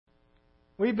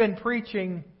We've been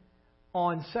preaching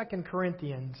on 2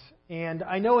 Corinthians, and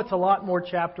I know it's a lot more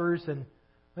chapters, and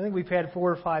I think we've had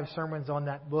 4 or 5 sermons on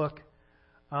that book.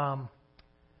 And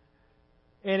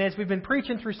as we've been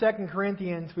preaching through 2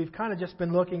 Corinthians, we've kind of just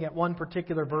been looking at one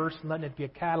particular verse and letting it be a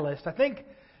catalyst. I think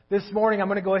this morning I'm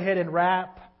going to go ahead and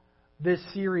wrap this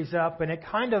series up, and it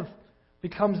kind of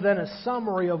becomes then a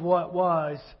summary of what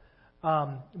was,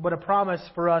 but a promise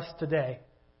for us today.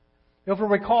 If you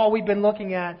recall, we've been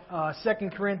looking at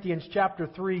 2 Corinthians chapter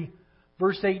 3,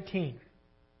 verse 18.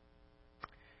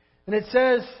 And it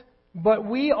says, "But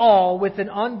we all, with an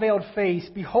unveiled face,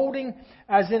 beholding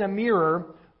as in a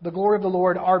mirror the glory of the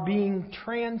Lord, are being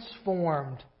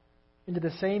transformed into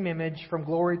the same image from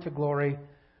glory to glory,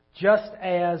 just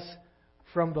as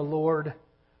from the Lord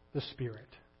the Spirit."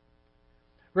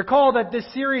 Recall that this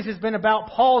series has been about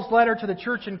Paul's letter to the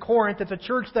church in Corinth. It's a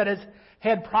church that has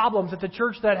had problems. It's a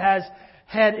church that has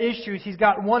had issues. He's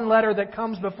got one letter that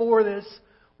comes before this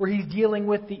where he's dealing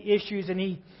with the issues, and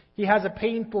he has a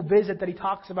painful visit that he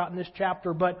talks about in this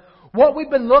chapter. But what we've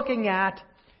been looking at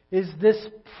is this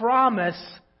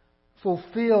promise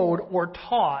fulfilled or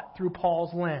taught through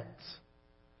Paul's lens.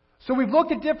 So we've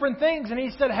looked at different things, and he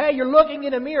said, hey, you're looking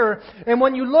in a mirror, and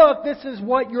when you look, this is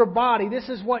what your body, this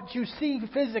is what you see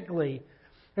physically.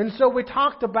 And so we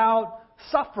talked about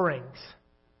sufferings.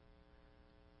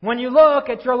 When you look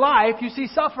at your life, you see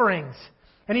sufferings.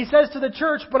 And he says to the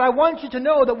church, but I want you to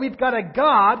know that we've got a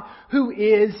God who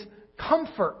is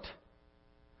comfort.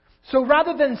 So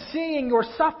rather than seeing your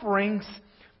sufferings,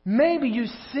 maybe you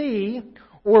see,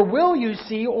 or will you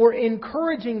see, or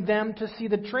encouraging them to see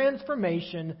the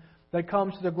transformation that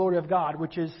comes to the glory of God,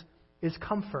 which is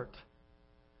comfort.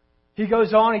 He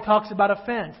goes on, he talks about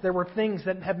offense. There were things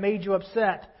that have made you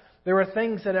upset. There are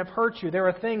things that have hurt you. There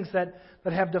are things that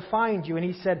have defined you. And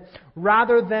he said,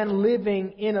 rather than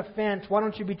living in offense, why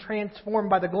don't you be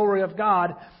transformed by the glory of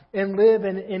God and live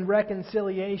in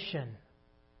reconciliation?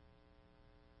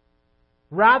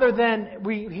 Rather than,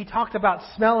 he talked about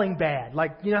smelling bad.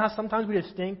 Like, you know how sometimes we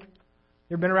just stink?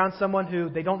 You ever been around someone who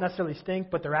they don't necessarily stink,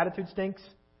 but their attitude stinks?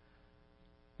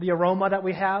 The aroma that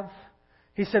we have.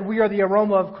 He said, we are the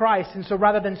aroma of Christ. And so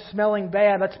rather than smelling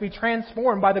bad, let's be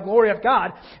transformed by the glory of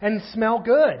God and smell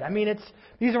good. I mean,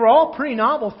 these are all pretty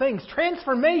novel things.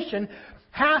 Transformation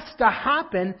has to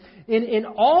happen in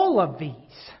all of these.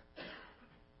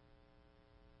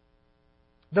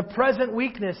 The present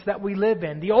weakness that we live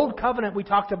in. The old covenant we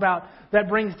talked about that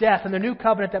brings death, and the new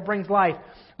covenant that brings life.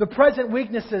 The present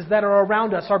weaknesses that are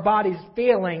around us, our bodies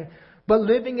failing, but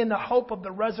living in the hope of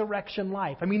the resurrection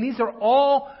life. I mean, these are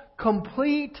all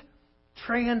complete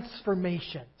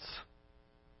transformations.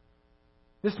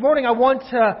 This morning I want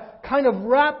to kind of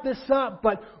wrap this up,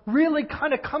 but really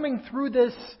kind of coming through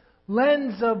this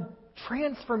lens of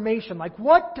transformation. Like,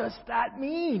 what does that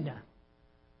mean?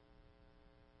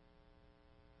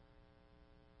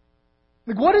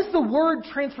 Like, what is the word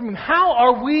transforming? How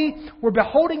are we're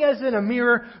beholding as in a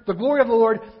mirror the glory of the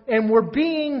Lord, and we're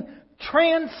being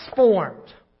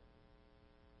transformed?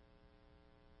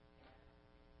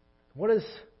 What is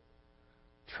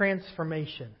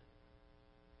transformation?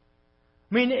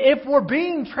 I mean, if we're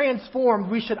being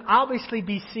transformed, we should obviously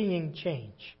be seeing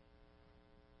change.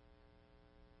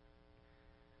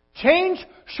 Change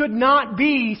should not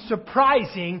be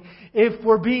surprising if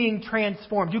we're being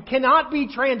transformed. You cannot be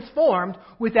transformed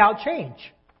without change,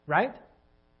 right?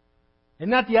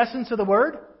 Isn't that the essence of the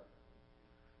word?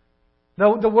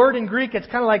 The word in Greek, it's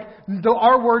kind of like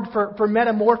our word for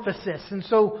metamorphosis. And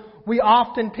so we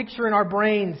often picture in our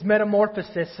brains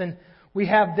metamorphosis, and we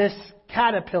have this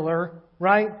caterpillar,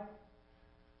 right?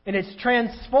 And it's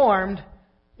transformed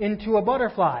into a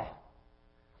butterfly.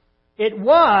 It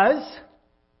was,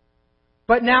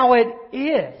 but now it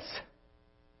is.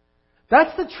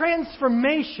 That's the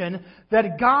transformation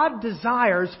that God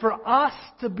desires for us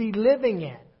to be living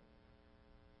in.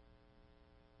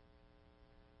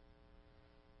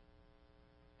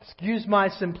 Excuse my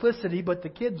simplicity, but the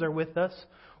kids are with us.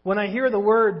 When I hear the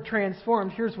word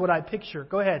transformed, here's what I picture.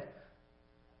 Go ahead.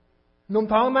 You know what I'm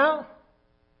talking about?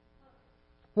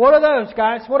 What are those,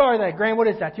 guys? What are they? Graham, what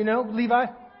is that? You know, Levi?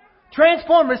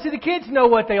 Transformers. See, the kids know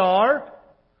what they are.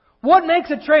 What makes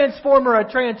a transformer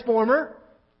a transformer?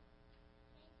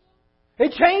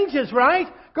 It changes, right?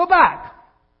 Go back.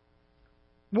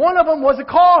 One of them was a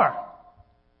car.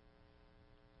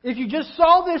 If you just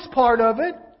saw this part of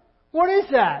it, what is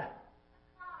that?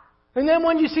 And then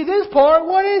when you see this part,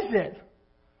 what is it?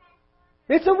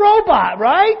 It's a robot,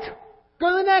 right? Go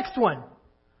to the next one.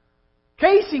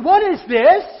 Casey, what is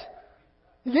this?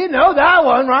 You know that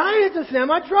one, right? It's a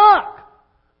semi-truck.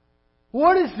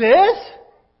 What is this?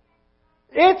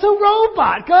 It's a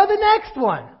robot. Go to the next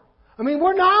one. I mean,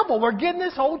 we're novel. We're getting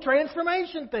this whole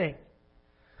transformation thing.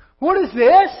 What is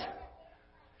this?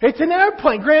 It's an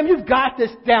airplane. Graham, you've got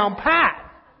this down pat.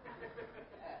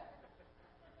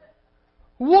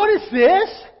 What is this?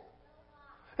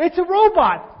 It's a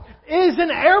robot. Is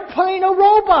an airplane a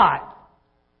robot?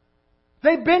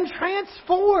 They've been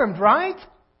transformed, right?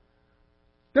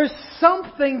 There's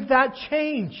something that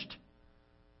changed.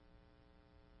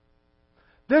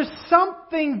 There's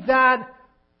something that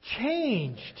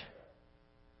changed.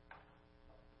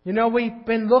 You know, we've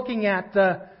been looking at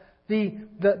the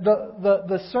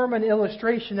sermon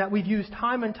illustration that we've used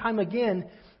time and time again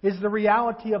is the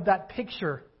reality of that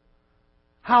picture.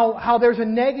 How there's a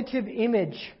negative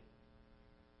image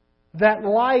that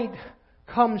light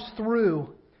comes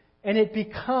through and it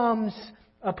becomes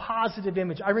a positive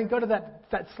image. Irene, go to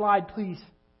that slide, please.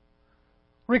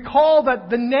 Recall that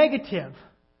the negative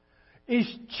is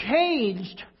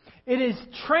changed. It is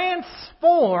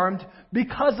transformed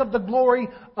because of the glory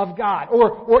of God.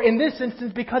 Or in this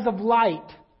instance, because of light.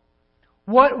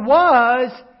 What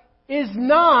was is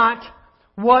not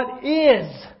what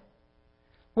is.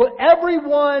 Will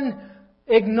everyone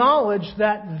acknowledge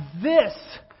that this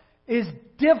is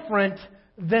different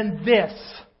than this?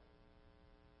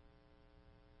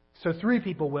 So 3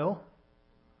 people will.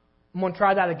 I'm going to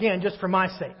try that again just for my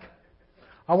sake.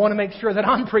 I want to make sure that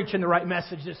I'm preaching the right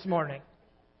message this morning.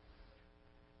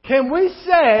 Can we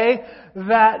say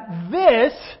that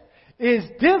this is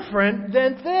different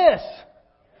than this?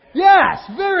 Yes,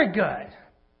 very good.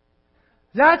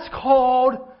 That's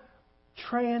called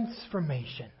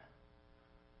transformation.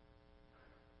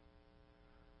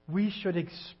 We should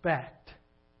expect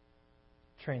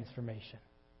transformation.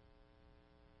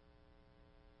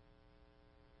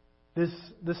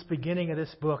 This beginning of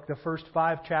this book, the first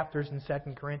 5 chapters in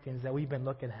 2 Corinthians that we've been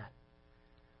looking at,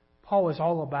 Paul is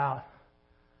all about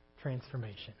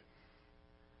transformation.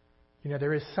 You know,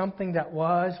 there is something that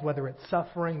was, whether it's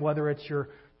suffering, whether it's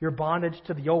your bondage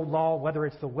to the old law, whether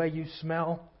it's the way you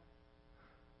smell,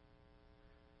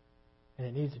 and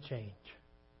it needs to change.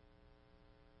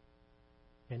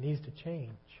 It needs to change.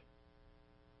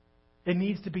 It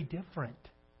needs to be different.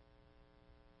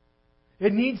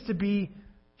 It needs to be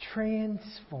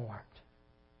transformed.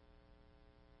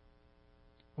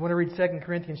 I want to read 2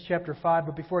 Corinthians chapter 5,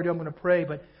 but before I do, I'm going to pray.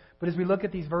 But as we look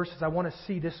at these verses, I want to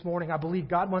see this morning, I believe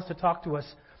God wants to talk to us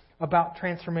about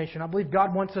transformation. I believe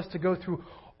God wants us to go through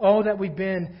all that we've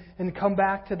been and come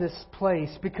back to this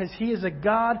place because He is a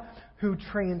God who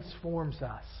transforms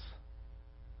us.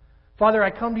 Father, I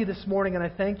come to you this morning and I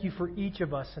thank you for each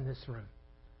of us in this room.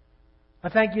 I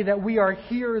thank you that we are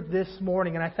here this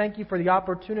morning, and I thank you for the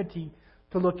opportunity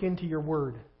to look into your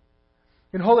Word.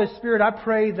 And Holy Spirit, I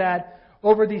pray that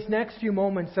over these next few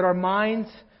moments that our minds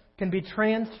can be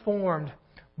transformed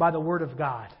by the Word of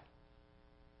God.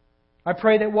 I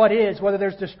pray that what is, whether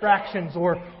there's distractions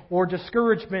or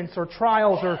discouragements or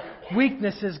trials or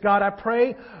weaknesses, God, I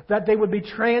pray that they would be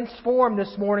transformed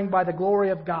this morning by the glory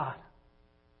of God.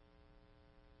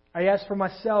 I ask for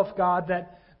myself, God,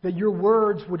 that your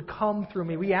words would come through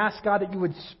me. We ask, God, that you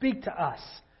would speak to us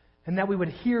and that we would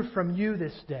hear from you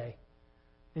this day.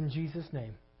 In Jesus'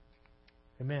 name,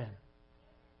 amen.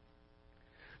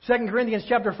 2 Corinthians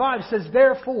chapter 5 says,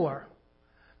 "Therefore,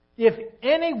 if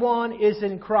anyone is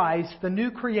in Christ, the new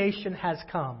creation has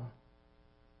come.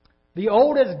 The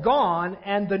old is gone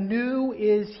and the new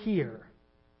is here.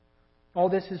 All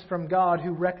this is from God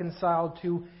who reconciled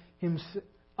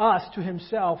us to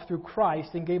Himself through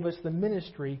Christ and gave us the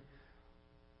ministry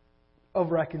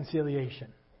of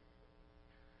reconciliation."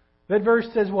 That verse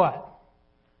says what?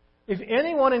 If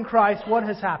anyone in Christ, what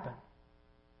has happened?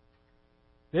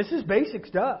 This is basic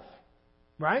stuff,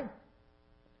 right?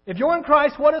 If you're in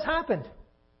Christ, what has happened?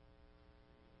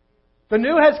 The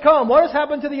new has come. What has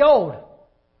happened to the old?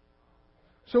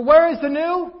 So where is the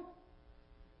new?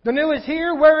 The new is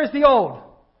here. Where is the old?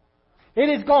 It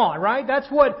is gone, right? That's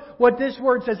what this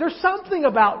word says. There's something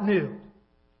about new.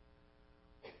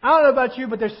 I don't know about you,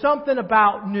 but there's something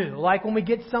about new. Like when we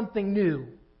get something new.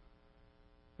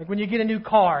 Like when you get a new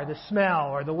car, the smell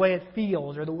or the way it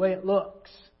feels or the way it looks.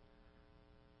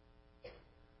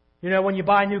 You know, when you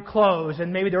buy new clothes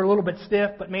and maybe they're a little bit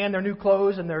stiff, but man, they're new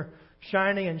clothes and they're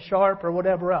shiny and sharp or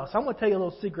whatever else. I'm going to tell you a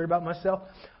little secret about myself.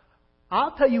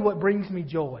 I'll tell you what brings me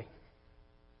joy.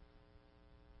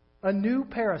 A new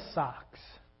pair of socks.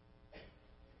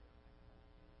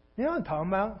 You know what I'm talking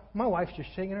about? My wife's just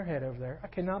shaking her head over there. I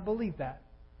cannot believe that.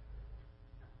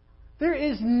 There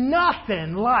is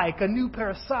nothing like a new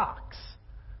pair of socks.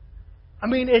 I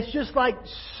mean, it's just like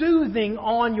soothing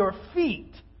on your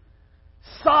feet.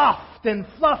 soft and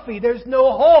fluffy. There's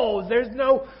no holes. There's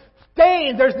no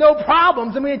stains. There's no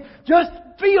problems. I mean, it just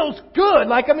feels good.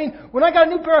 When I got a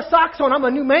new pair of socks on, I'm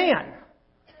a new man.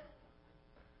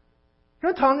 You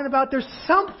know what I'm talking about? There's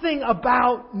something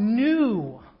about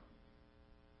new.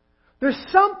 There's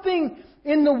something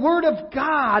in the Word of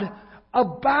God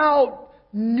about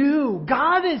new.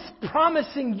 God is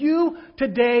promising you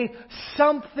today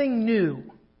something new.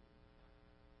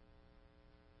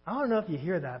 I don't know if you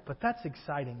hear that, but that's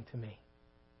exciting to me.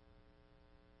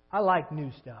 I like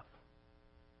new stuff.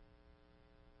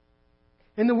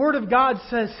 And the Word of God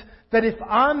says that if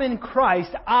I'm in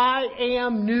Christ, I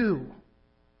am new.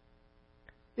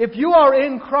 If you are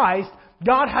in Christ,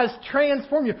 God has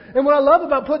transformed you. And what I love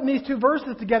about putting these two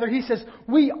verses together, He says,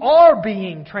 we are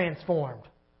being transformed.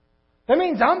 That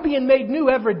means I'm being made new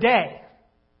every day.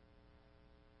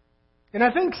 And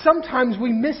I think sometimes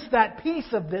we miss that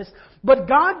piece of this, but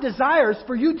God desires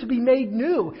for you to be made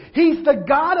new. He's the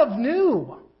God of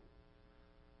new.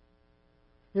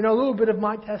 You know, a little bit of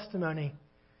my testimony.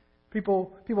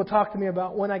 People talk to me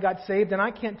about when I got saved, and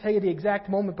I can't tell you the exact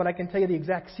moment, but I can tell you the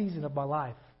exact season of my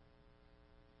life.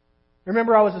 I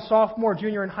remember I was a sophomore,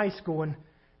 junior in high school, and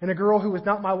a girl who was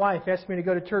not my wife asked me to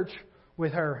go to church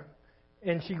with her.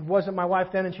 And she wasn't my wife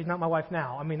then, and she's not my wife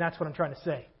now. I mean, that's what I'm trying to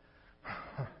say.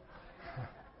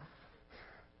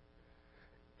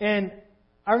 And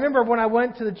I remember when I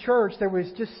went to the church, there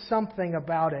was just something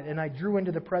about it, and I drew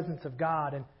into the presence of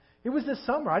God. And it was this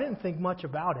summer. I didn't think much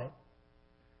about it.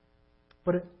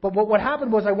 But what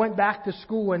happened was I went back to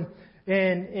school,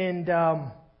 and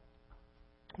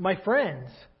my friends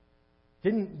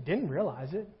didn't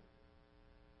realize it.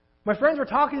 My friends were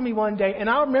talking to me one day, and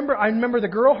I remember the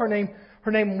girl. Her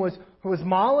name was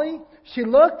Molly. She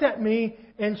looked at me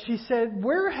and she said,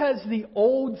 "Where has the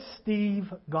old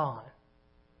Steve gone?"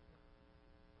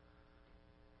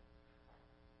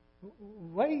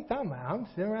 What are you talking about? I'm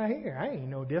sitting right here. I ain't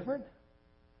no different.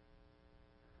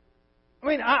 I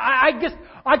mean, I guess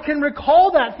I can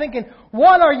recall that thinking,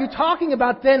 what are you talking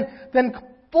about? Then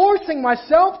forcing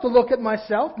myself to look at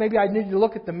myself. Maybe I need to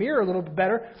look at the mirror a little bit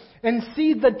better and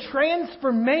see the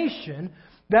transformation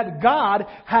that God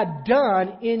had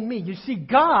done in me. You see,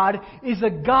 God is a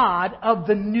God of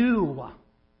the new.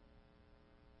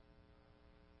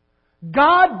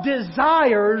 God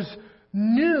desires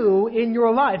new in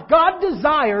your life. God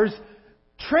desires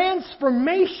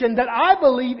transformation that I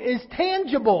believe is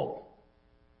tangible.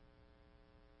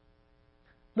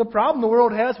 The problem the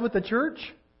world has with the church,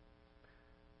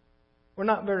 we're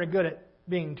not very good at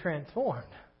being transformed.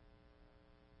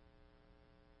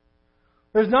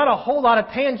 There's not a whole lot of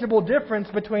tangible difference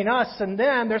between us and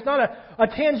them. There's not a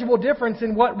tangible difference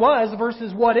in what was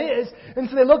versus what is. And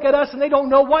so they look at us and they don't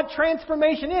know what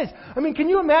transformation is. I mean, can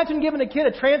you imagine giving a kid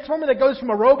a transformer that goes from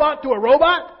a robot to a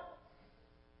robot?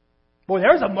 Boy,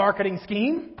 there's a marketing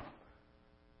scheme.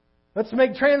 Let's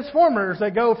make transformers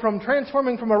that go from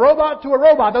transforming from a robot to a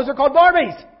robot. Those are called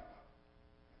Barbies.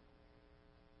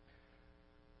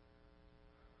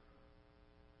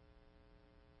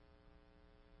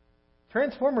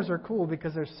 Transformers are cool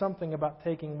because there's something about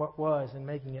taking what was and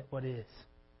making it what is.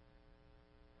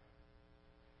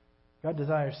 God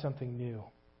desires something new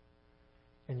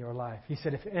in your life. He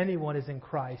said, if anyone is in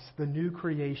Christ, the new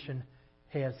creation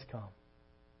has come.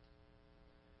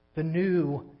 The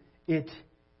new, it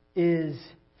is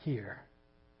here.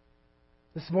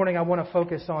 This morning I want to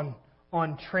focus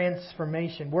on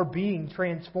transformation. We're being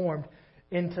transformed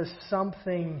into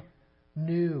something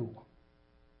new.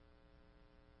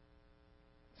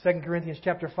 2 Corinthians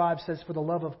chapter 5 says, for the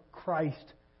love of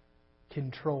Christ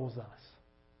controls us.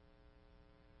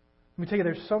 Let me tell you,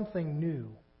 there's something new.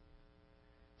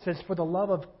 It says, for the love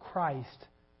of Christ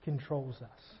controls us.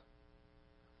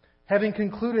 Having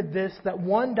concluded this, that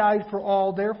one died for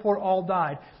all, therefore all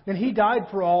died. And He died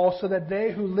for all, so that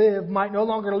they who live might no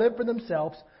longer live for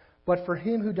themselves, but for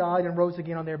Him who died and rose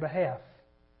again on their behalf.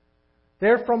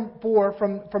 Therefore,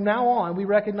 from now on, we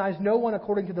recognize no one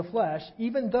according to the flesh,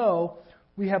 even though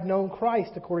we have known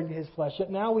Christ according to His flesh.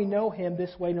 Yet now we know Him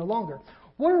this way no longer.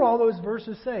 What are all those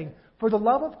verses saying? For the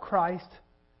love of Christ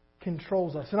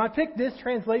controls us. And I picked this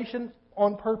translation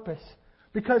on purpose,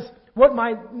 because what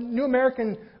my New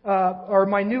American or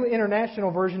my New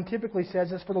International Version typically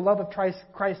says is, for the love of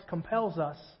Christ compels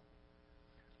us.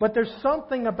 But there's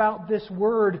something about this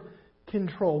word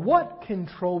control. What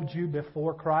controlled you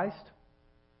before Christ?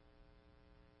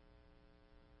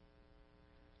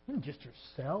 Just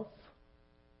yourself.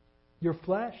 Your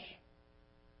flesh.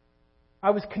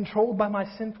 I was controlled by my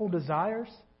sinful desires.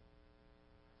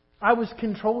 I was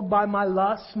controlled by my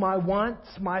lusts, my wants,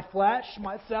 my flesh,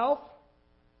 myself.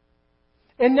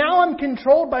 And now I'm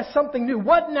controlled by something new.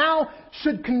 What now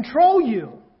should control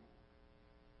you?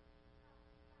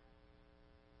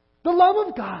 The love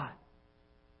of God.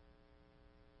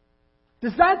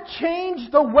 Does that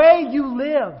change the way you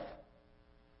live?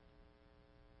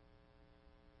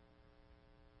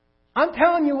 I'm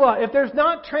telling you what, if there's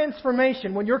not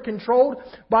transformation when you're controlled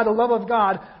by the love of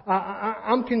God,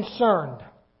 I'm concerned.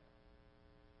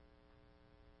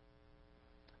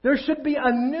 There should be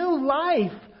a new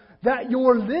life that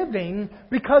you're living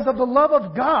because of the love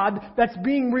of God that's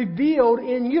being revealed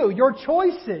in you. Your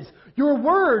choices, your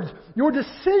words, your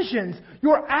decisions,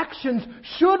 your actions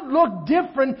should look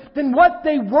different than what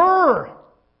they were.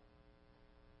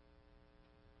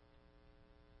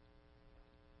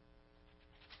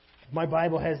 My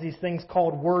Bible has these things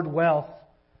called word wealth.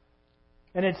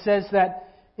 And it says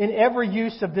that in every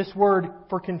use of this word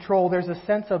for control, there's a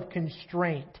sense of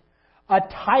constraint, a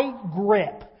tight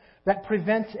grip that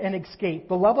prevents an escape.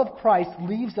 The love of Christ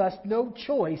leaves us no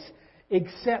choice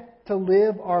except to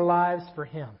live our lives for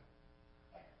Him.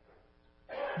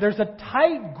 There's a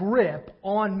tight grip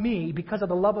on me because of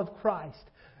the love of Christ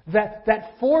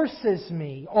that forces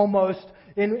me almost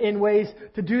in ways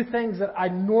to do things that I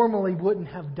normally wouldn't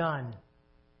have done.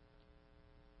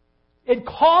 It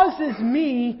causes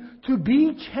me to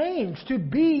be changed, to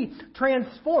be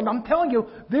transformed. I'm telling you,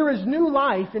 there is new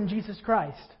life in Jesus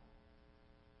Christ.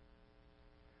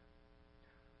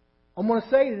 I'm going to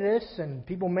say this, and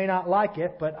people may not like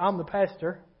it, but I'm the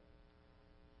pastor,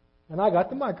 and I got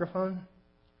the microphone.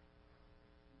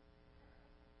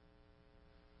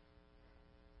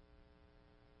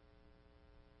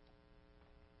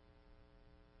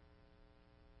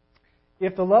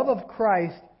 If the love of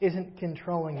Christ isn't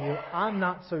controlling you, I'm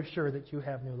not so sure that you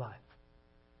have new life.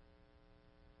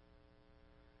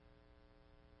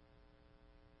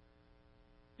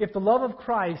 If the love of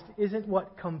Christ isn't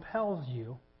what compels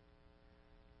you,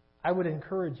 I would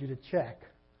encourage you to check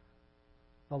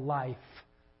the life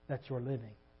that you're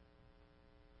living.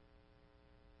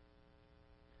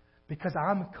 Because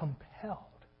I'm compelled.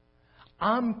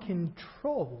 I'm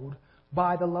controlled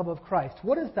by the love of Christ.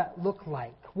 What does that look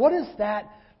like? What does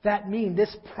that mean?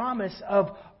 This promise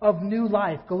of new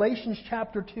life. Galatians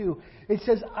chapter 2. It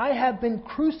says, I have been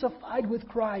crucified with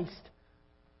Christ.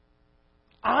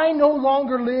 I no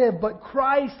longer live, but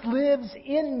Christ lives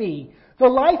in me. The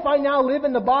life I now live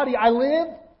in the body, I live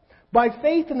by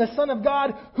faith in the Son of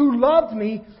God who loved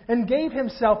me and gave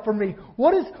Himself for me.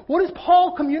 What is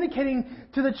Paul communicating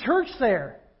to the church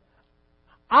there?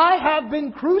 I have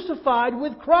been crucified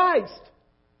with Christ.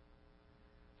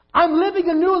 I'm living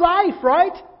a new life,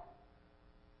 right?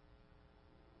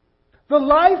 The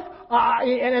life,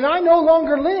 and I no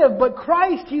longer live, but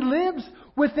Christ, He lives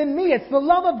within me. It's the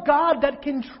love of God that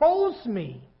controls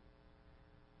me.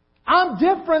 I'm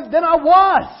different than I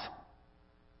was.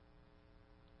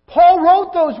 Paul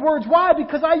wrote those words. Why?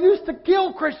 Because I used to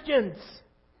kill Christians.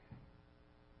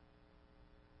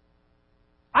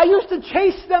 I used to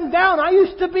chase them down. I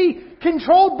used to be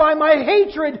controlled by my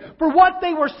hatred for what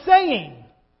they were saying.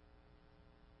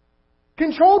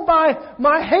 Controlled by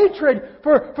my hatred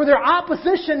for their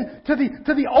opposition to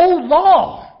the old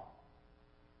law.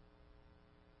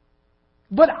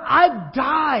 But I've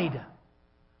died.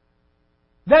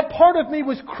 That part of me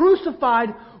was crucified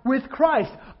with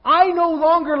Christ. I no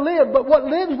longer live, but what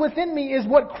lives within me is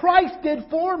what Christ did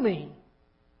for me.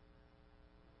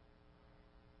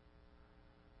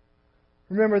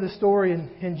 Remember the story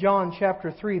in John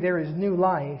chapter 3. There is new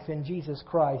life in Jesus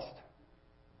Christ.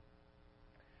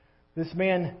 This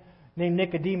man named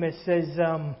Nicodemus says,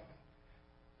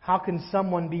 how can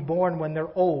someone be born when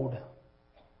they're old?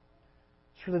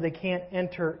 Surely they can't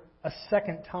enter a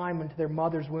second time into their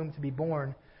mother's womb to be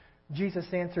born. Jesus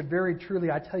answered, very truly,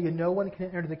 I tell you, no one can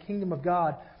enter the kingdom of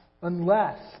God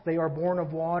unless they are born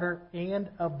of water and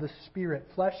of the Spirit.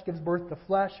 Flesh gives birth to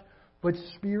flesh, but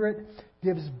Spirit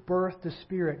gives birth to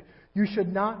spirit. You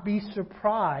should not be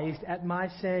surprised at my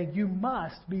saying, you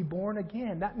must be born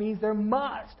again. That means there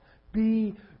must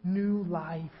be new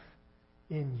life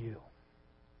in you.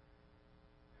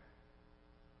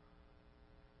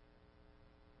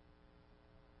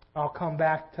 I'll come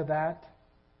back to that.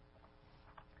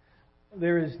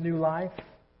 There is new life.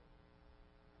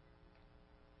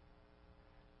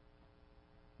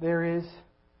 There is,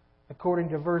 according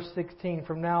to verse 16,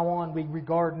 from now on we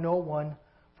regard no one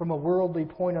from a worldly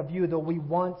point of view. Though we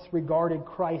once regarded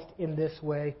Christ in this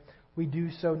way, we do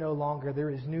so no longer. There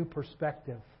is new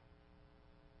perspective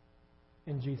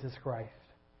in Jesus Christ.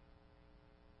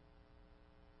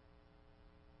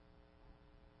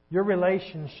 Your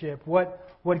relationship, what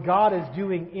God is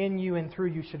doing in you and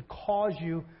through you, should cause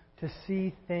you to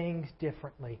see things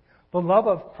differently. The love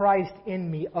of Christ in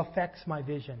me affects my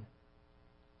vision.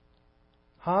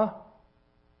 Huh?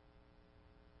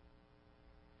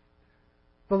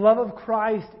 The love of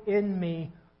Christ in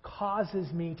me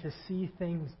causes me to see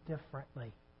things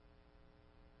differently.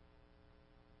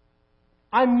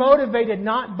 I'm motivated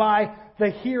not by the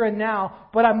here and now,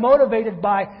 but I'm motivated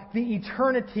by the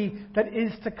eternity that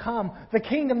is to come. The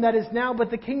kingdom that is now,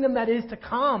 but the kingdom that is to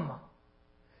come.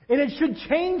 And it should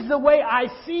change the way I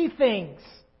see things.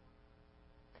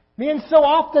 Man, so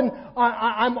often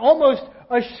I'm almost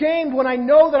ashamed when I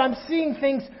know that I'm seeing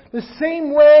things the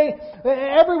same way that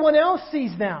everyone else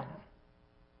sees them.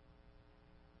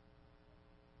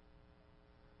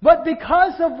 But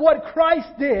because of what Christ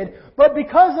did, but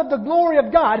because of the glory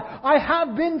of God, I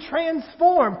have been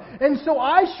transformed. And so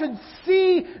I should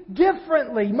see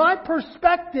differently. My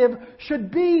perspective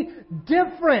should be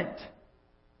different.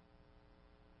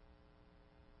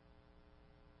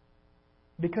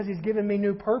 Because He's given me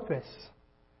new purpose.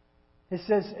 It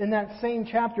says in that same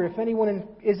chapter, if anyone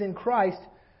is in Christ,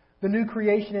 the new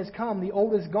creation has come, the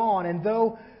old is gone, and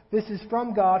though this is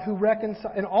from God who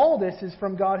reconciled, and all this is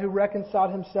from God who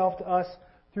reconciled Himself to us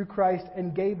through Christ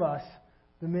and gave us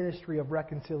the ministry of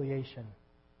reconciliation.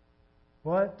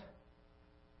 What?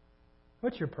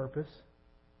 What's your purpose?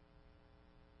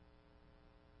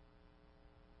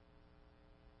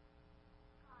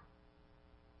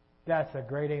 That's a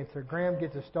great answer. Graham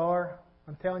gets a star.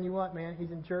 I'm telling you what, man,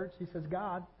 he's in church. He says,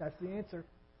 God, that's the answer.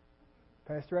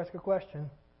 Pastor, ask a question.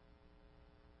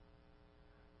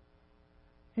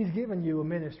 He's given you a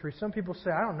ministry. Some people say,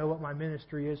 I don't know what my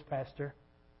ministry is, Pastor.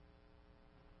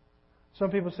 Some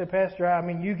people say,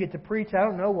 Pastor, you get to preach. I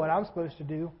don't know what I'm supposed to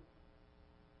do.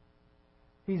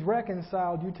 He's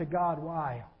reconciled you to God.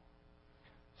 Why?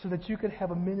 So that you could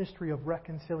have a ministry of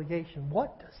reconciliation.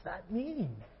 What does that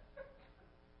mean?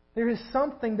 There is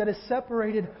something that has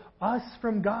separated us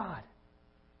from God.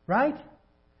 Right?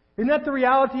 Isn't that the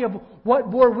reality of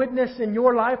what bore witness in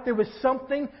your life? There was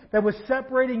something that was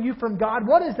separating you from God.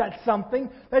 What is that something?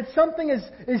 That something is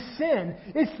sin.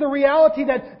 It's the reality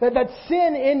that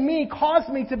sin in me caused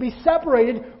me to be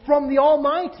separated from the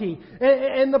Almighty.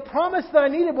 And the promise that I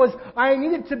needed was I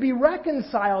needed to be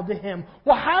reconciled to Him.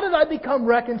 Well, how did I become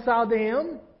reconciled to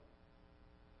Him?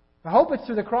 I hope it's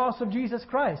through the cross of Jesus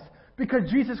Christ.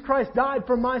 Because Jesus Christ died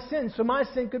for my sins, so my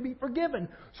sin could be forgiven.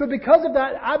 So because of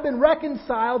that, I've been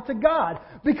reconciled to God.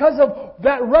 Because of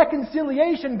that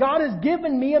reconciliation, God has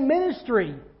given me a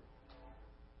ministry.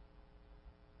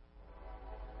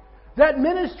 That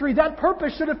ministry, that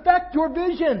purpose should affect your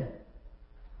vision.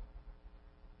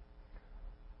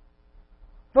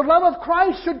 The love of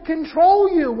Christ should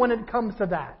control you when it comes to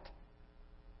that.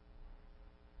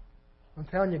 I'm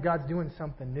telling you, God's doing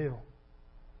something new.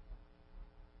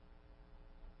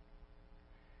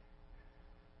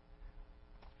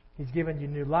 He's given you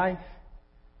new life,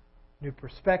 new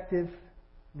perspective,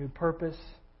 new purpose.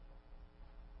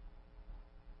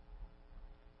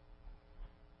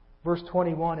 Verse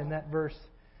 21 in that verse,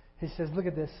 he says, look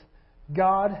at this.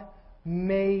 God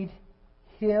made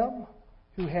Him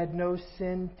who had no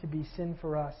sin to be sin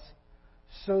for us,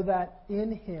 so that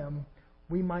in Him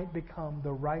we might become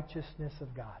the righteousness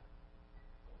of God.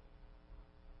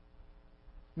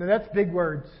 Now that's big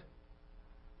words.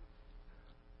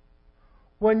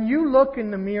 When you look in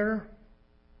the mirror,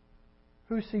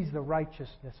 who sees the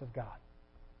righteousness of God?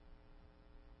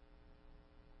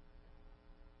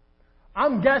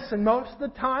 I'm guessing most of the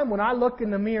time when I look in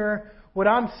the mirror, what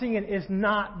I'm seeing is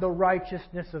not the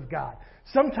righteousness of God.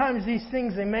 Sometimes these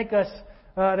things, they make us,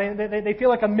 they feel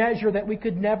like a measure that we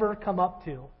could never come up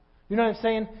to. You know what I'm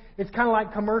saying? It's kind of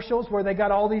like commercials where they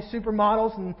got all these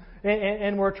supermodels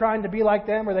and we're trying to be like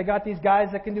them, or they got these guys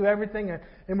that can do everything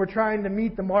and we're trying to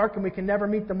meet the mark and we can never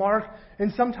meet the mark.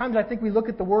 And sometimes I think we look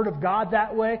at the Word of God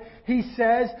that way. He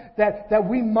says that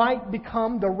we might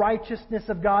become the righteousness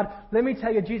of God. Let me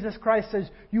tell you, Jesus Christ says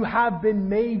you have been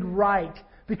made right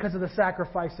because of the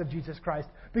sacrifice of Jesus Christ.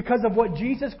 Because of what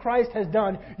Jesus Christ has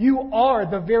done, you are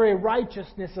the very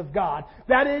righteousness of God.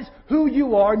 That is who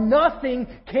you are. Nothing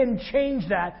can change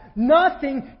that.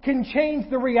 Nothing can change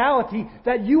the reality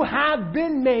that you have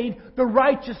been made the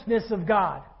righteousness of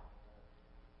God.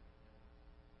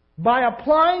 By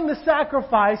applying the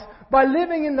sacrifice, by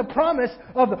living in the promise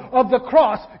of the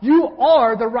cross, you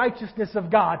are the righteousness of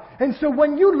God. And so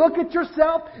when you look at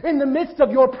yourself in the midst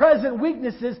of your present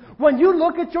weaknesses, when you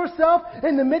look at yourself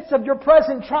in the midst of your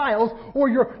present trials or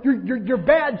your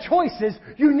bad choices,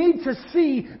 you need to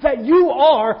see that you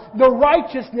are the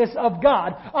righteousness of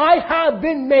God. I have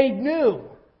been made new.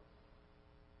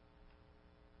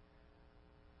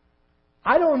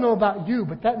 I don't know about you,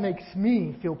 but that makes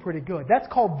me feel pretty good. That's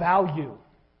called value.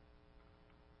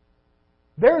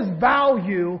 There's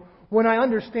value when I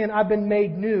understand I've been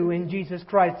made new in Jesus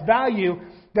Christ. Value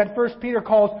that 1 Peter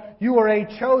calls, you are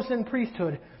a chosen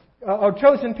priesthood, a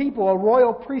chosen people, a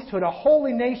royal priesthood, a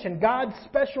holy nation, God's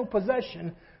special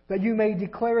possession, that you may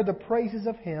declare the praises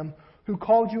of Him who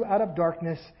called you out of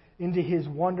darkness into His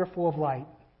wonderful light.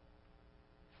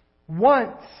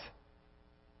 Once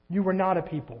you were not a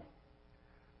people,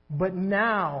 but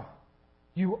now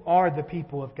you are the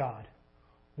people of God.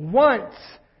 Once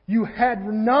you had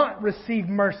not received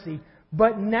mercy,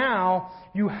 but now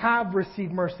you have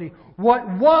received mercy. What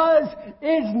was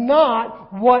is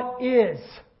not what is.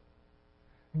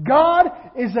 God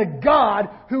is a God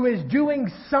who is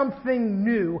doing something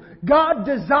new. God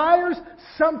desires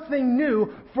something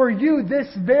new for you this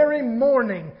very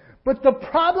morning. But the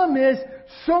problem is,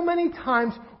 so many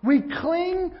times we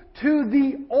cling to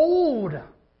the old.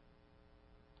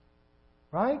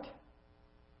 Right?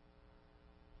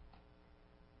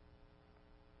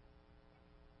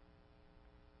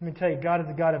 Let me tell you, God is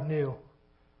a God of new.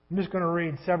 I'm just going to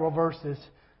read several verses.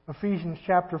 Ephesians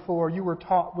chapter 4, you were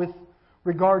taught with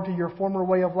regard to your former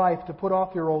way of life to put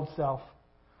off your old self,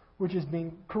 which is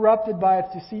being corrupted by its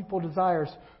deceitful desires,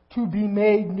 to be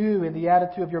made new in the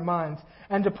attitude of your minds,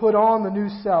 and to put on the new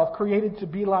self, created to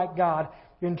be like God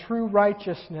in true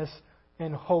righteousness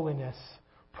and holiness.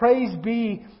 Praise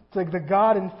be to the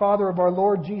God and Father of our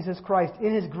Lord Jesus Christ.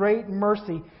 In His great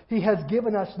mercy, He has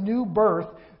given us new birth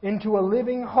into a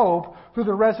living hope through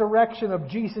the resurrection of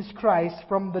Jesus Christ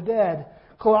from the dead.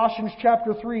 Colossians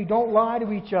chapter 3, don't lie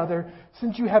to each other,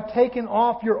 since you have taken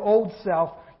off your old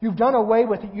self. You've done away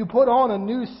with it. You put on a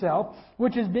new self,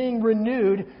 which is being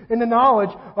renewed in the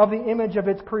knowledge of the image of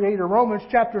its Creator. Romans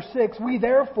chapter 6, we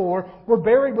therefore were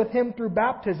buried with Him through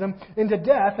baptism into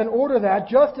death, in order that,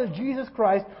 just as Jesus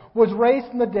Christ was raised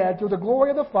from the dead through the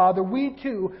glory of the Father, we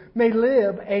too may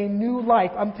live a new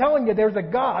life. I'm telling you, there's a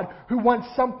God who wants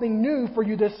something new for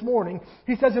you this morning.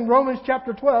 He says in Romans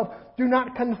chapter 12, do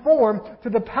not conform to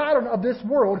the pattern of this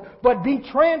world, but be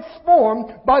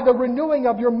transformed by the renewing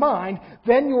of your mind.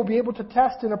 Then you will be able to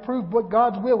test and approve what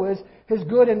God's will is, His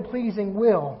good and pleasing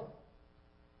will.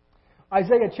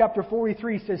 Isaiah chapter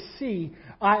 43 says, see,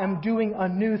 I am doing a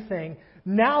new thing.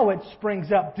 Now it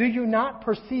springs up. Do you not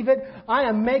perceive it? I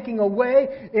am making a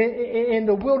way in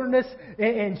the wilderness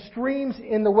and streams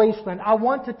in the wasteland. I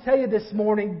want to tell you this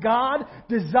morning, God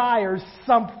desires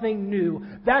something new.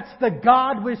 That's the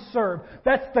God we serve.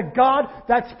 That's the God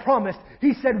that's promised.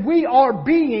 He said we are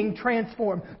being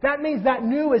transformed. That means that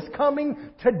new is coming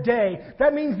today.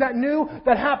 That means that new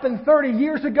that happened 30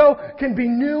 years ago can be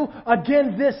new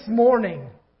again this morning.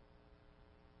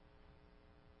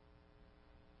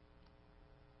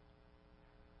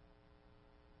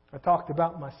 I talked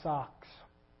about my socks.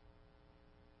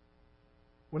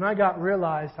 When I got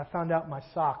realized, I found out my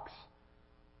socks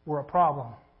were a problem.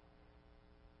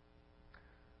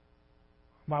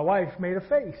 My wife made a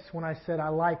face when I said I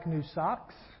like new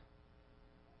socks.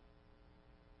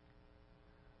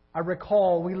 I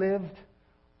recall we lived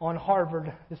on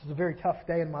Harvard. This is a very tough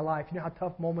day in my life. You know how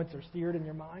tough moments are seared in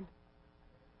your mind?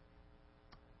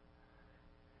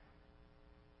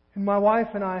 And my wife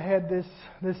and I had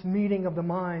this meeting of the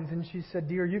minds, and she said,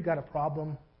 dear, you've got a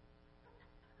problem.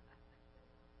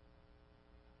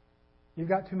 You've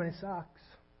got too many socks.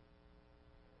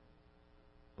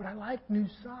 But I like new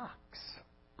socks.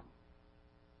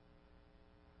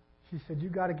 She said,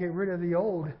 you've got to get rid of the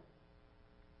old.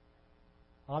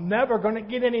 I'm never going to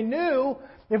get any new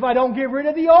if I don't get rid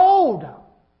of the old.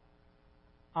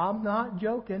 I'm not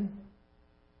joking.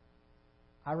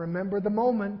 I remember the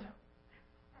moment.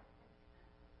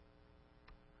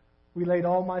 We laid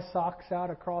all my socks out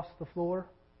across the floor.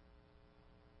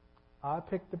 I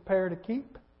picked a pair to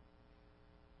keep,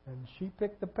 and she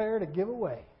picked a pair to give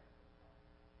away.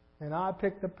 And I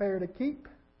picked a pair to keep,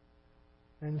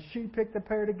 and she picked a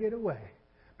pair to get away.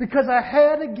 Because I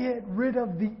had to get rid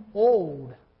of the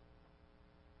old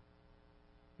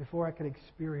before I could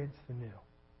experience the new.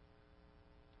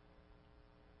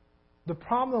 The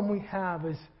problem we have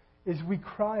is we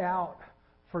cry out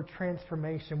for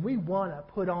transformation. We want to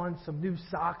put on some new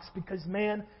socks because,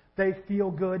 man, they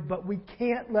feel good, but we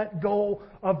can't let go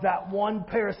of that one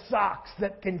pair of socks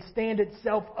that can stand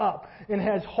itself up and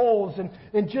has holes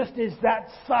and just is that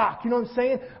sock. You know what I'm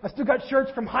saying? I still got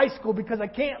shirts from high school because I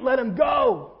can't let them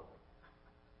go.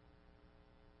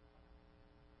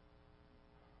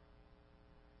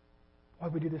 Why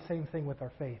we do the same thing with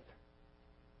our faith?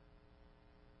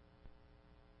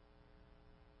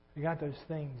 We got those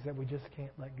things that we just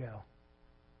can't let go.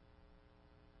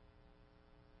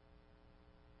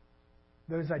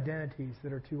 those identities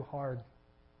that are too hard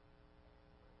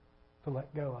to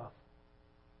let go of.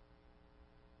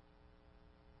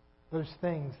 Those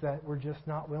things that we're just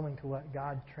not willing to let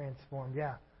God transform.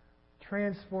 Yeah,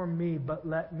 transform me, but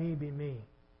let me be me.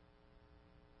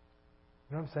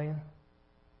 You know what I'm saying?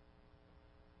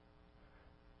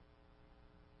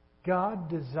 God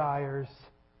desires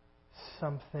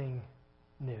something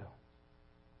new.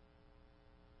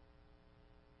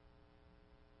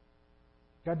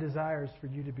 God desires for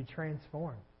you to be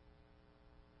transformed.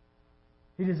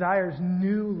 He desires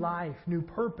new life, new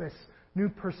purpose, new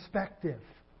perspective.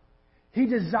 He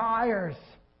desires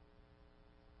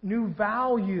new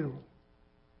value.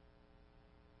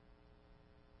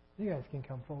 You guys can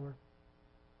come forward.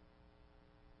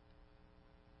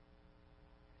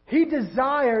 He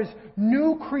desires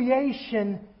new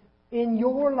creation in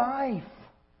your life.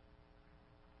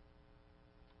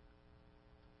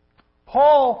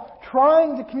 Paul,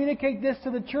 trying to communicate this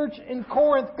to the church in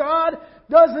Corinth, God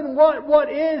doesn't want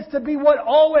what is to be what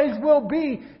always will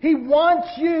be. He wants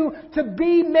you to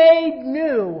be made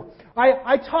new.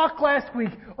 I talked last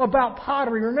week about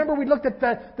pottery. Remember we looked at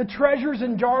the treasures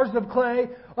in jars of clay?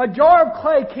 A jar of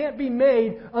clay can't be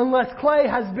made unless clay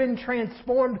has been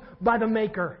transformed by the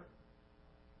maker.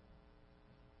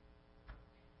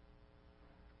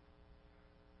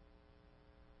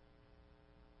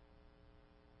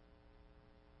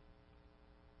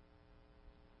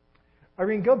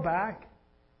 Irene, go back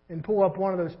and pull up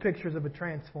one of those pictures of a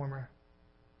transformer.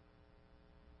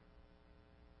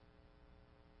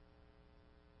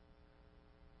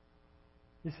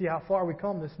 You see how far we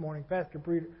come this morning, Pastor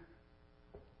Breeder.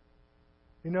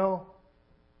 You know,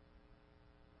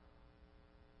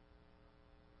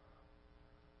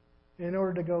 in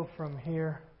order to go from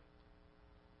here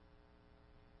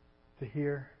to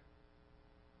here,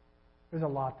 there's a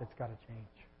lot that's got to change.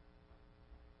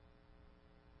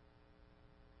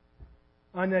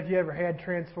 I don't know if you ever had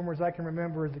transformers. I can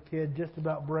remember as a kid just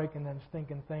about breaking them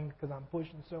stinking things because I'm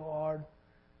pushing so hard.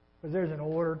 Because there's an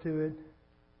order to it.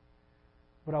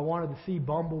 But I wanted to see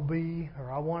Bumblebee,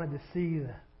 or I wanted to see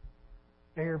the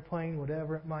airplane,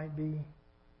 whatever it might be. Man,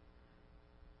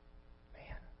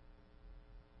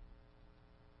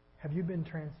 have you been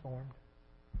transformed?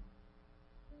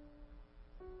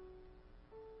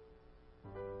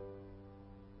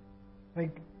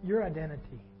 Like your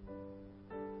identity,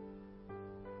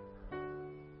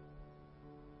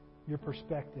 your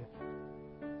perspective.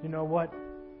 You know what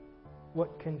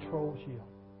controls you?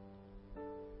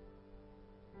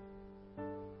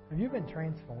 Have you been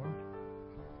transformed?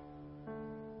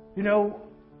 You know,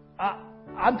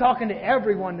 I'm talking to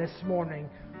everyone this morning.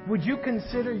 Would you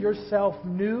consider yourself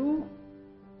new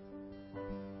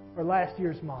or last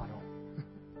year's model?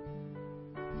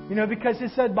 You know, because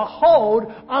it said,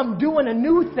 "Behold, I'm doing a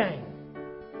new thing."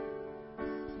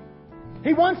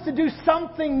 He wants to do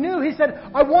something new. He said,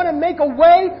 "I want to make a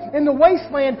way in the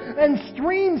wasteland and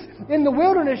streams in the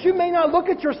wilderness." You may not look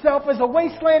at yourself as a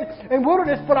wasteland and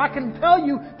wilderness, but I can tell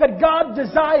you that God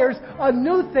desires a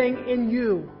new thing in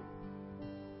you.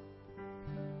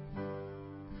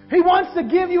 He wants to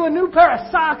give you a new pair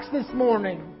of socks this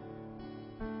morning.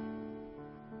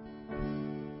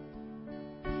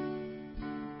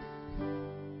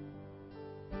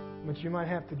 But you might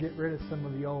have to get rid of some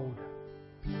of the old.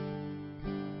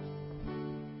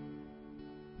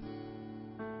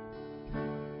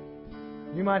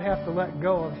 You might have to let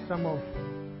go of some of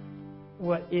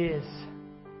what is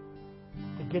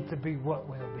to get to be what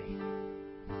will be.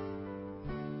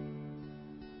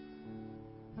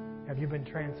 Have you been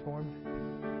transformed?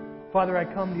 Father, I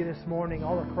come to you this morning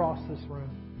all across this room.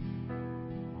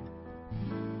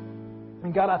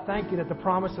 And God, I thank you that the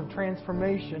promise of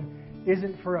transformation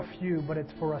isn't for a few, but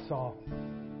it's for us all.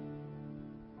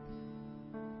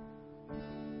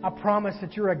 I promise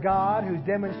that you're a God who's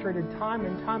demonstrated time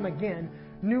and time again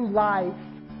new life,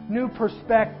 new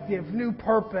perspective, new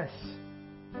purpose.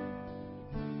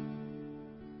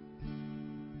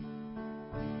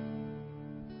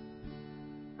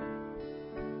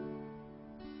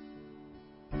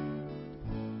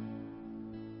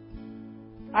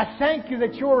 I thank you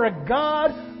that you're a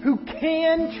God who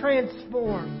can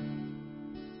transform.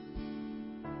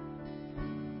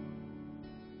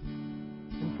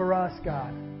 And for us,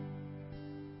 God,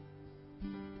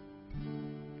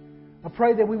 I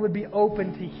pray that we would be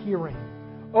open to hearing,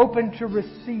 open to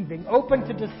receiving, open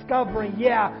to discovering,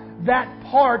 that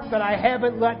part that I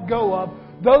haven't let go of,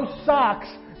 those socks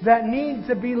that need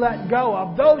to be let go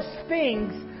of, those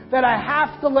things that I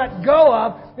have to let go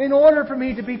of in order for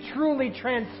me to be truly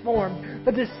transformed,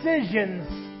 the decisions.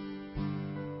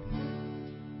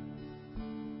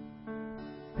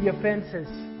 the offenses.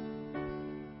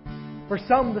 For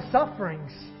some, the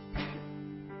sufferings,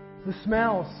 the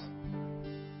smells.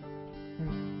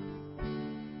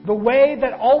 The way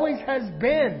that always has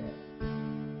been.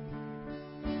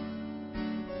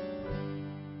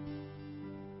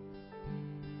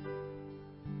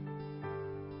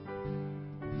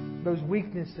 Those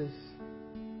weaknesses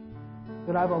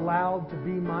that I've allowed to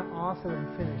be my author and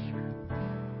finisher.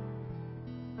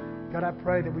 God, I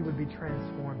pray that we would be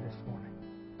transformed this morning.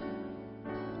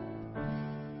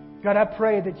 God, I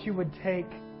pray that You would take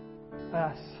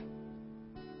us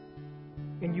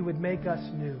and You would make us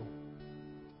new.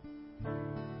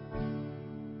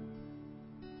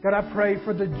 God, I pray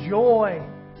for the joy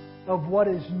of what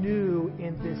is new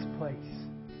in this place.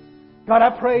 God,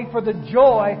 I pray for the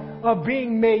joy of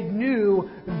being made new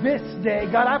this day.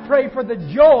 God, I pray for the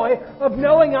joy of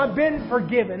knowing I've been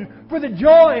forgiven. For the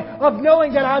joy of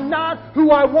knowing that I'm not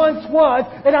who I once was,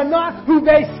 and I'm not who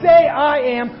they say I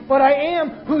am, but I am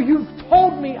who You've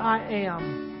told me I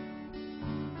am.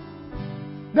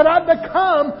 That I've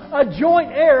become a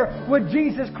joint heir with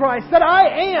Jesus Christ. That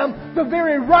I am the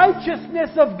very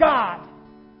righteousness of God.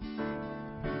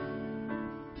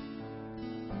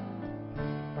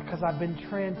 Because I've been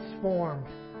transformed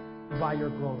by Your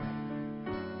glory.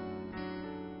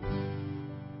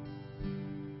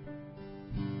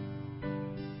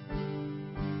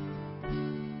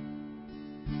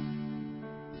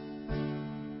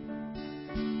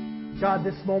 God,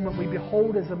 this moment we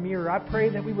behold as a mirror. I pray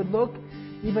that we would look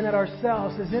even at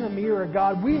ourselves as in a mirror.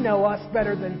 God, we know us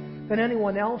better than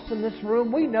anyone else in this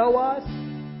room. We know us.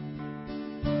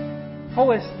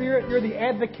 Holy Spirit, You're the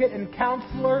advocate and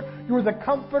counselor. You're the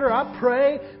comforter. I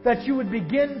pray that You would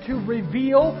begin to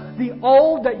reveal the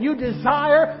old that You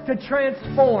desire to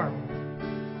transform.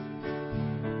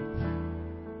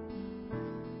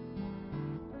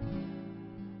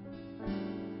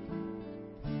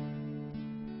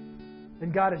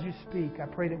 And God, as You speak, I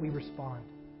pray that we respond.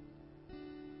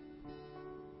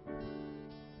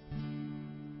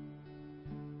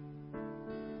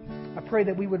 I pray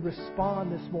that we would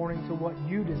respond this morning to what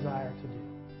You desire to do.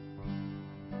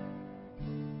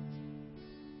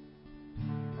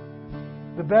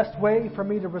 The best way for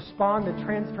me to respond to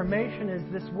transformation is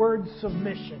this word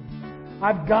submission.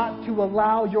 I've got to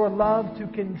allow Your love to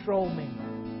control me.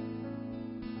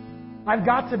 I've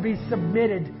got to be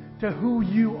submitted to who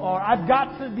You are. I've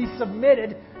got to be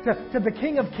submitted to the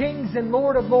King of Kings and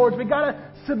Lord of Lords. We've got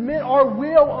to submit our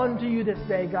will unto You this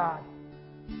day, God.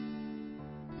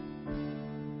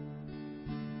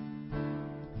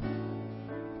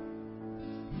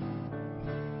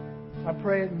 I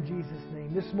pray it in Jesus'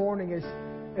 name. This morning,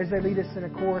 as they lead us in a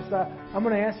chorus, I'm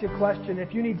going to ask you a question.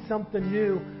 If you need something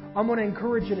new, I'm going to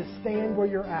encourage you to stand where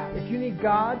you're at. If you need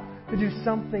God to do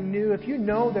something new, if you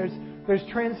know there's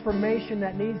transformation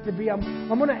that needs to be, I'm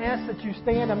going to ask that you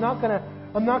stand. I'm not going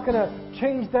to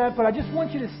change that, but I just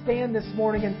want you to stand this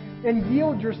morning and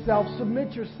yield yourself,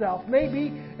 submit yourself.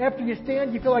 Maybe after you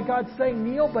stand, you feel like God's saying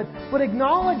kneel, but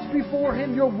acknowledge before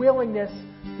Him your willingness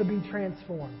to be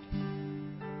transformed.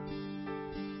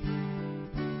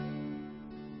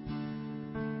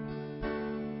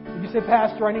 You say,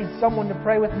 Pastor, I need someone to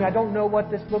pray with me. I don't know what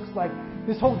this looks like.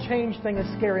 This whole change thing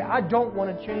is scary. I don't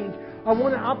want to change. I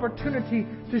want an opportunity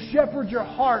to shepherd your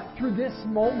heart through this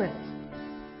moment.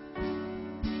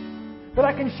 That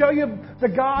I can show you the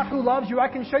God who loves you. I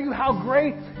can show you how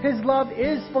great His love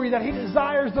is for you. That He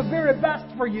desires the very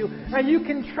best for you. And you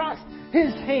can trust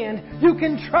His hand. You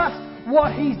can trust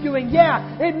what He's doing.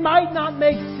 Yeah, it might not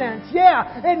make sense.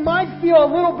 Yeah, it might feel a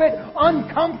little bit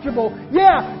uncomfortable.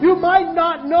 Yeah, you might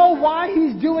not know why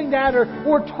He's doing that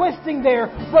or twisting there.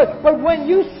 But when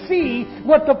you see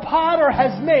what the potter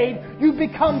has made, you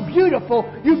become beautiful.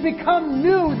 You become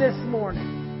new this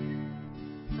morning.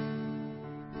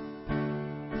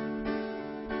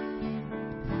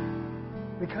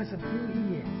 Because of who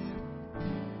He is.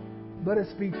 Let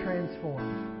us be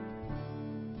transformed.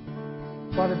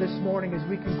 Father, this morning as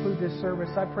we conclude this service,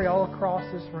 I pray all across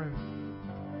this room.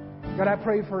 God, I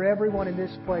pray for everyone in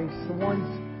this place, the ones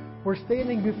who are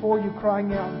standing before You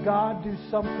crying out, God, do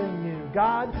something new.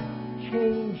 God,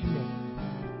 change me.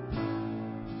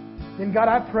 And God,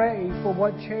 I pray for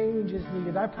what change is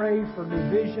needed. I pray for new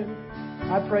vision.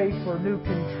 I pray for new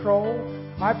control.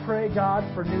 I pray, God,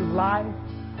 for new life.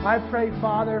 I pray,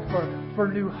 Father, for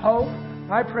new hope.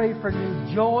 I pray for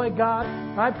new joy, God.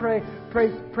 I pray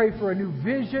for a new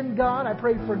vision, God. I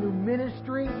pray for new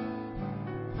ministry.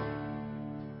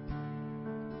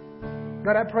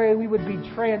 God, I pray we would be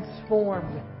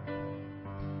transformed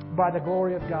by the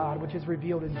glory of God, which is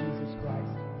revealed in Jesus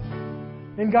Christ.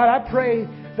 And God, I pray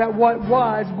that what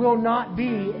was will not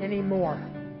be anymore.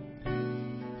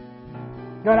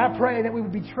 God, I pray that we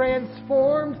would be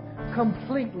transformed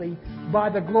completely by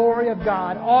the glory of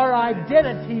God. Our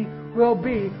identity will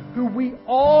be who we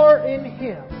are in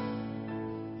Him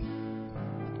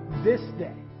this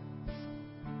day.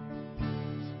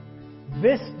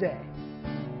 This day.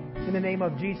 In the name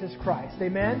of Jesus Christ.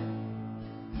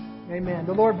 Amen? Amen.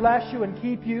 The Lord bless you and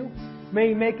keep you. May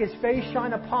He make His face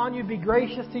shine upon you, be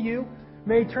gracious to you.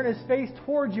 May He turn His face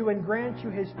towards you and grant you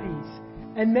His peace.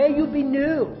 And may you be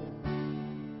new.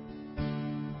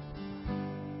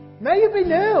 May you be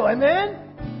new. Amen?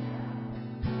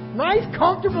 Nice,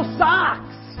 comfortable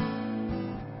socks.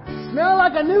 Smell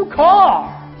like a new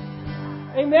car.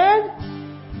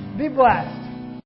 Amen? Be blessed.